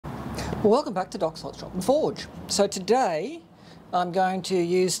Welcome back to Doc's Hot Shop and Forge. So today I'm going to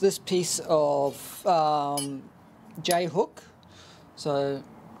use this piece of J-hook. So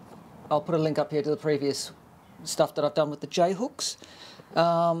I'll put a link up here to the previous stuff that I've done with the J-hooks.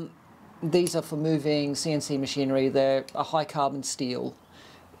 These are for moving CNC machinery. They're a high carbon steel.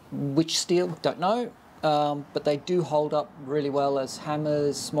 Which steel? Don't know. But they do hold up really well as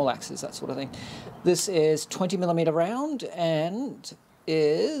hammers, small axes, that sort of thing. This is 20mm round and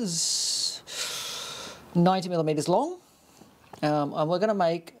is 90mm long. And we're going to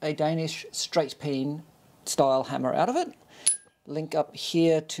make a Danish straight peen style hammer out of it. Link up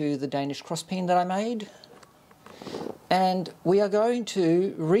here to the Danish cross peen that I made. And we are going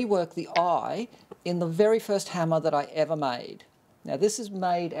to rework the eye in the very first hammer that I ever made. Now this is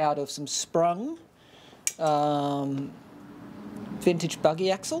made out of some sprung vintage buggy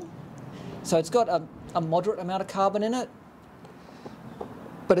axle. So it's got a moderate amount of carbon in it,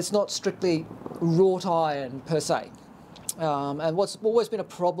 but it's not strictly wrought iron per se. And what's always been a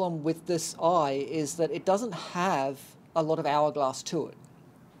problem with this eye is that it doesn't have a lot of hourglass to it.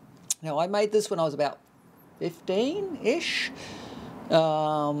 Now I made this when I was about 15-ish,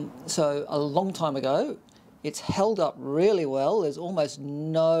 so a long time ago. It's held up really well. There's almost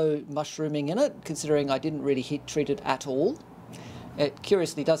no mushrooming in it, considering I didn't really heat treat it at all. It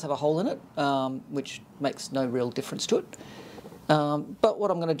curiously does have a hole in it, which makes no real difference to it. But what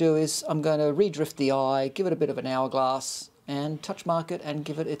I'm going to do is I'm going to redrift the eye, give it a bit of an hourglass, and touch mark it and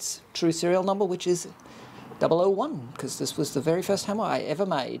give it its true serial number, which is 001, because this was the very first hammer I ever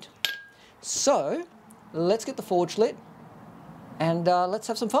made. So let's get the forge lit and let's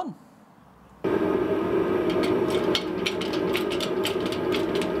have some fun.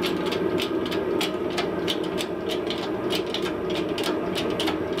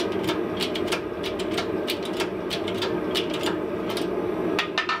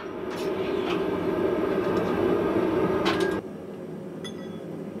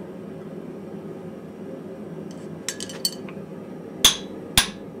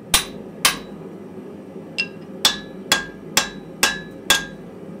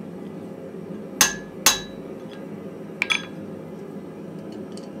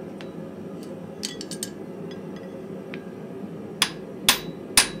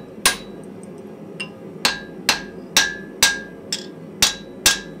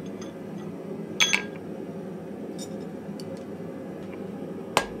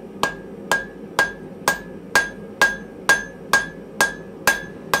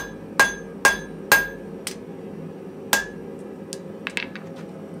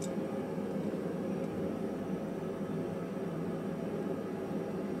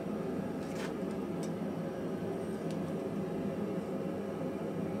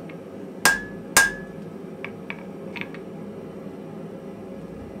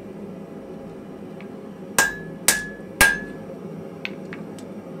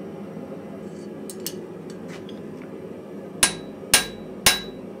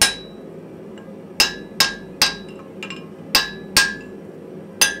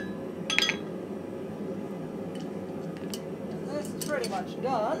 Pretty much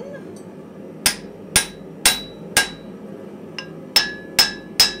done.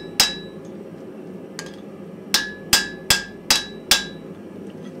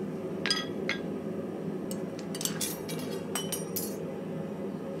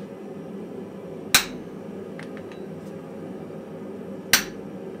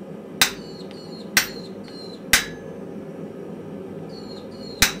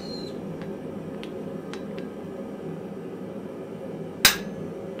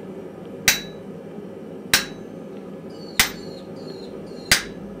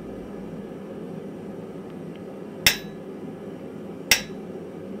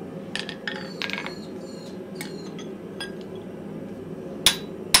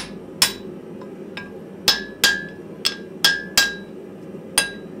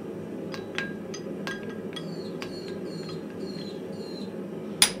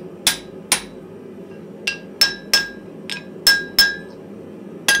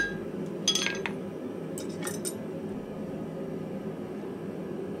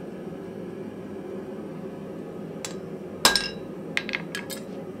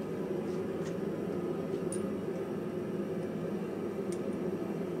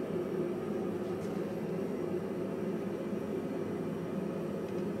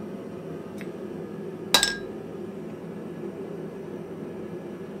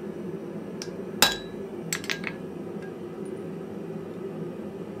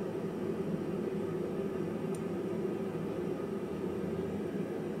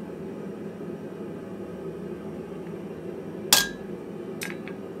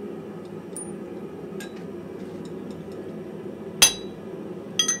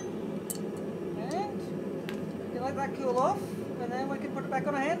 that cool off, and then we can put it back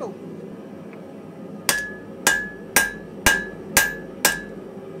on a handle.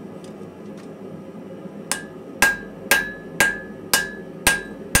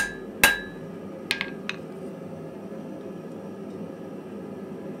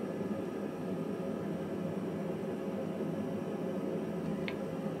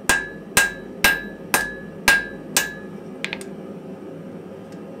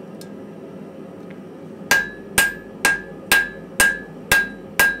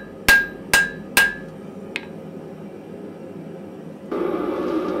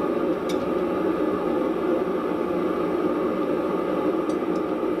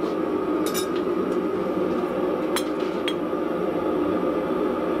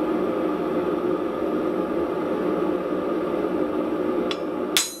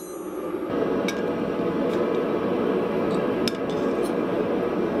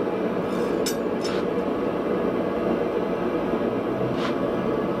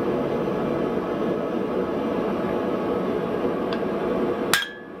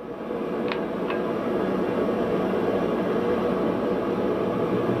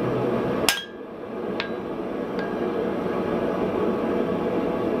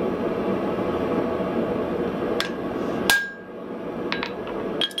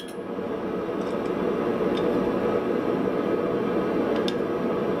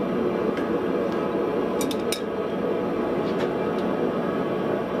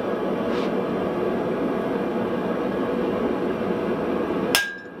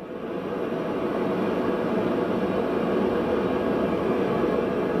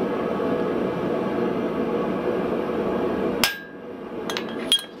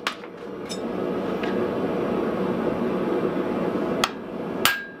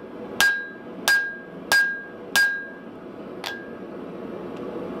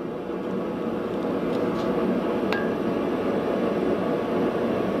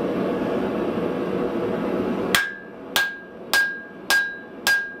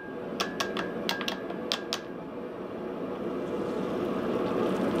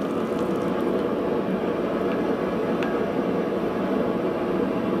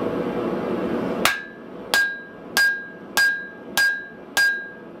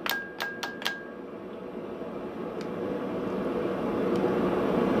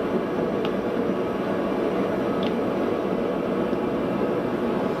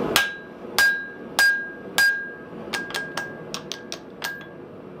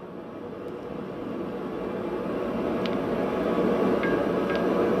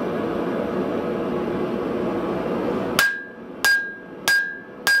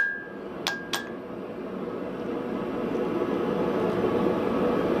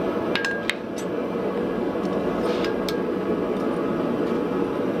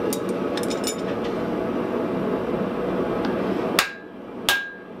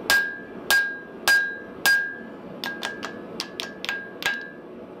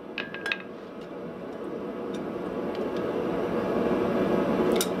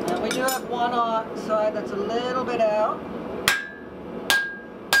 One side that's a little bit out.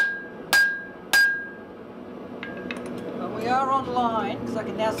 But we are on line because I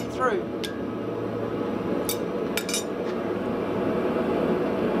can now see through.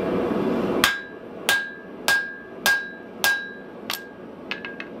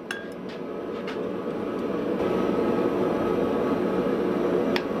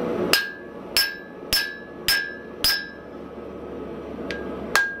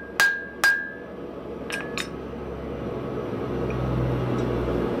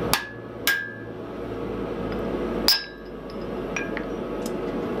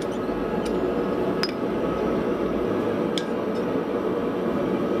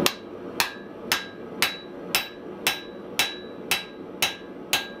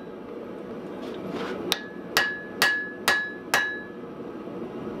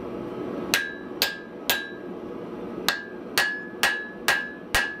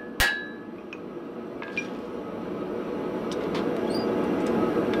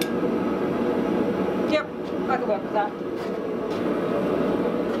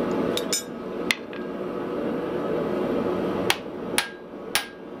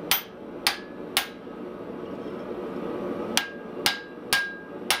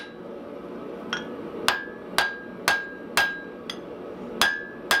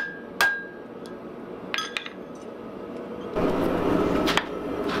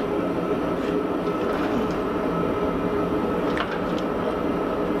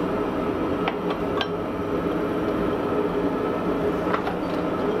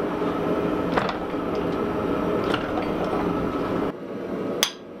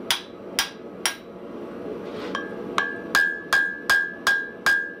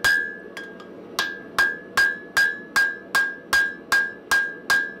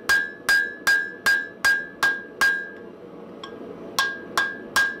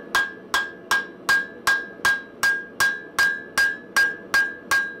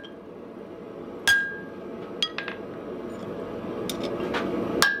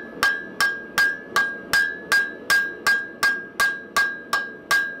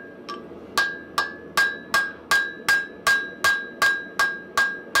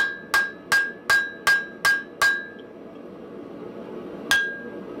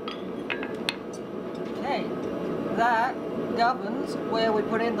 that governs where we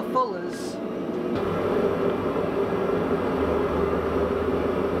put in the fullers.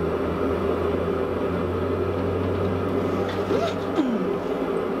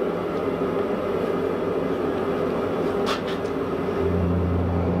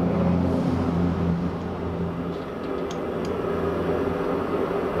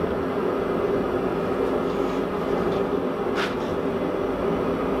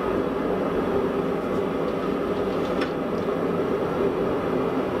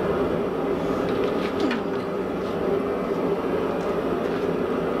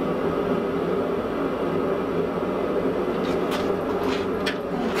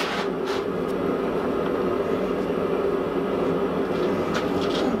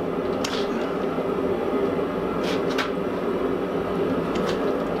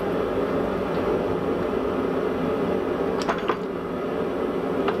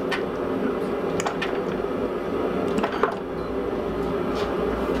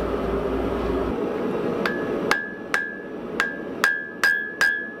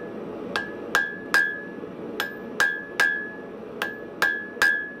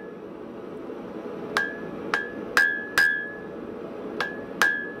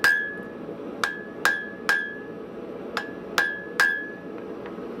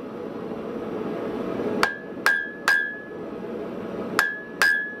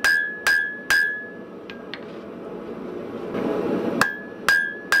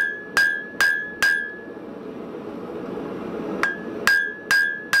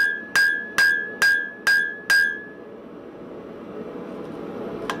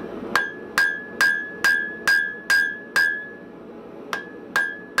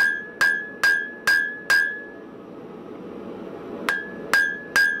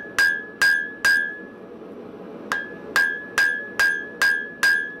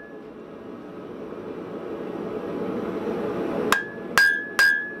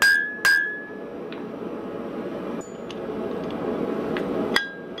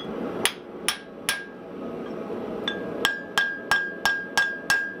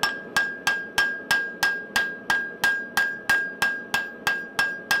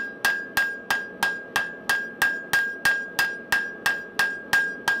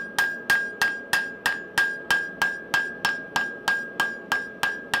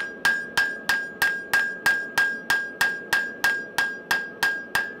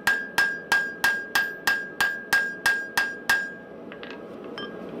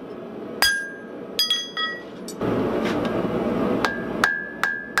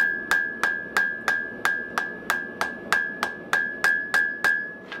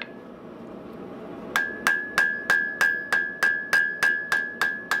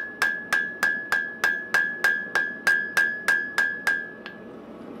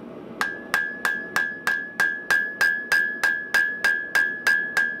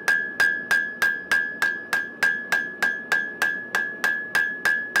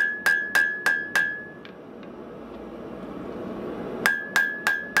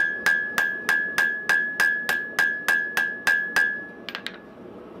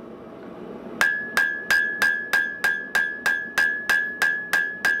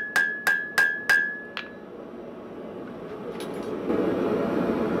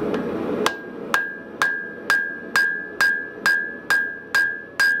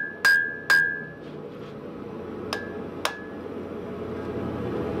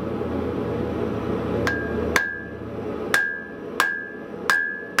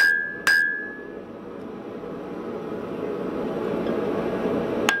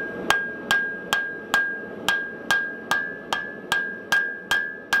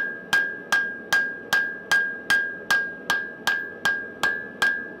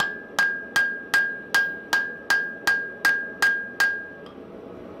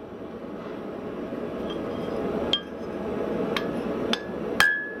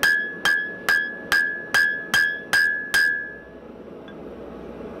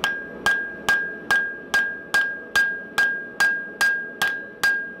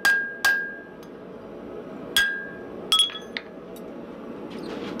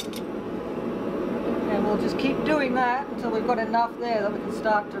 We'll just keep doing that until we've got enough there that we can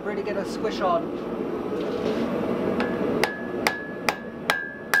start to really get a squish on.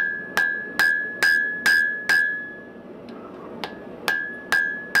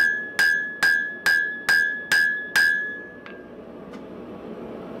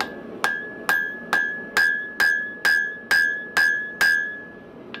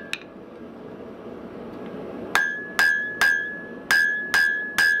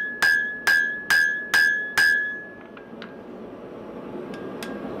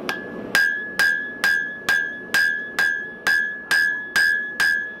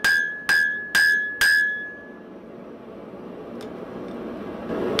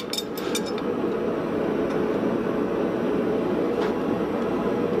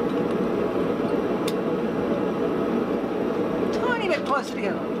 closer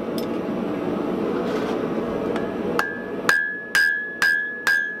together.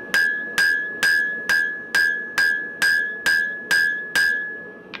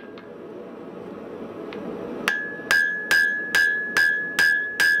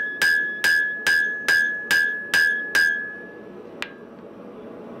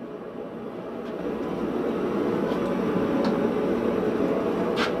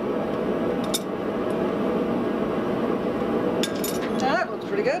 That looks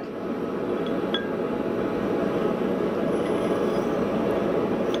pretty good.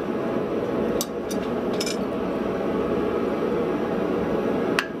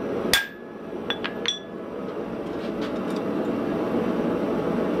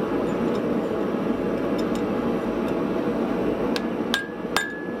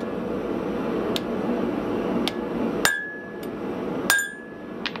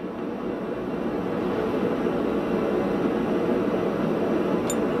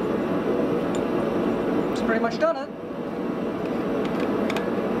 Pretty much done it.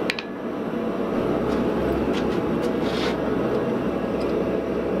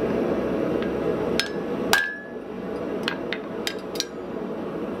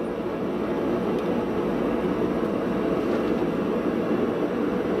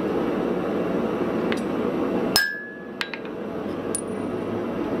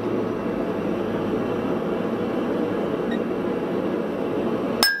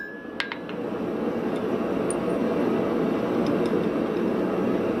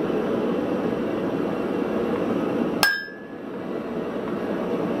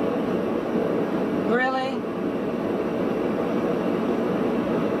 Really?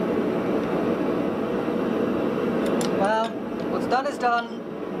 Well, what's done is done.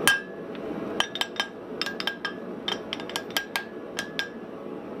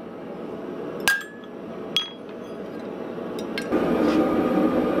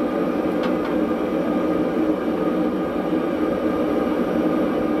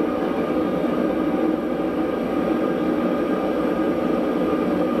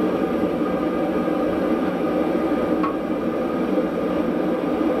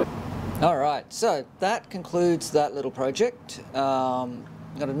 Alright, so that concludes that little project. Got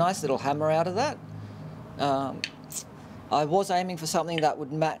a nice little hammer out of that. I was aiming for something that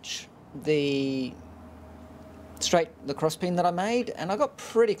would match the cross peen that I made, and I got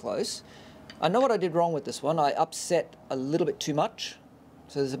pretty close. I know what I did wrong with this one. I upset a little bit too much.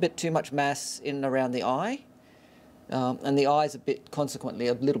 So there's a bit too much mass in and around the eye. And the eye is consequently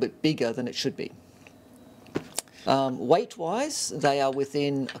a little bit bigger than it should be. Weight-wise, they are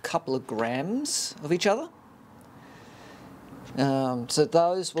within a couple of grams of each other. So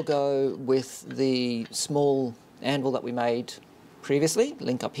those will go with the small anvil that we made previously,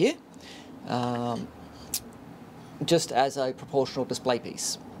 link up here, just as a proportional display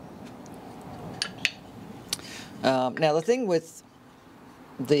piece. Now the thing with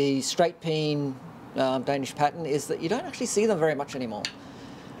the straight peen Danish pattern is that you don't actually see them very much anymore,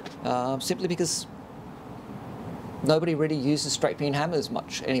 simply because nobody really uses straight peen hammers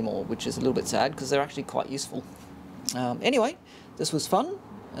much anymore, which is a little bit sad because they're actually quite useful. Anyway, this was fun.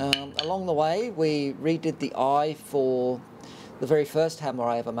 Along the way, we redid the eye for the very first hammer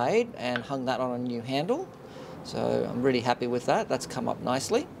I ever made and hung that on a new handle. So I'm really happy with that. That's come up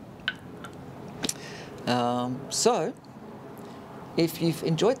nicely. So, if you've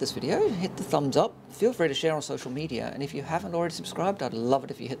enjoyed this video, hit the thumbs up. Feel free to share on social media, and if you haven't already subscribed, I'd love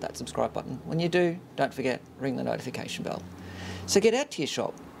it if you hit that subscribe button. When you do, don't forget, ring the notification bell. So get out to your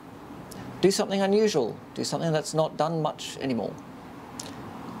shop, do something unusual, do something that's not done much anymore.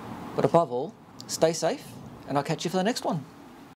 But above all, stay safe, and I'll catch you for the next one.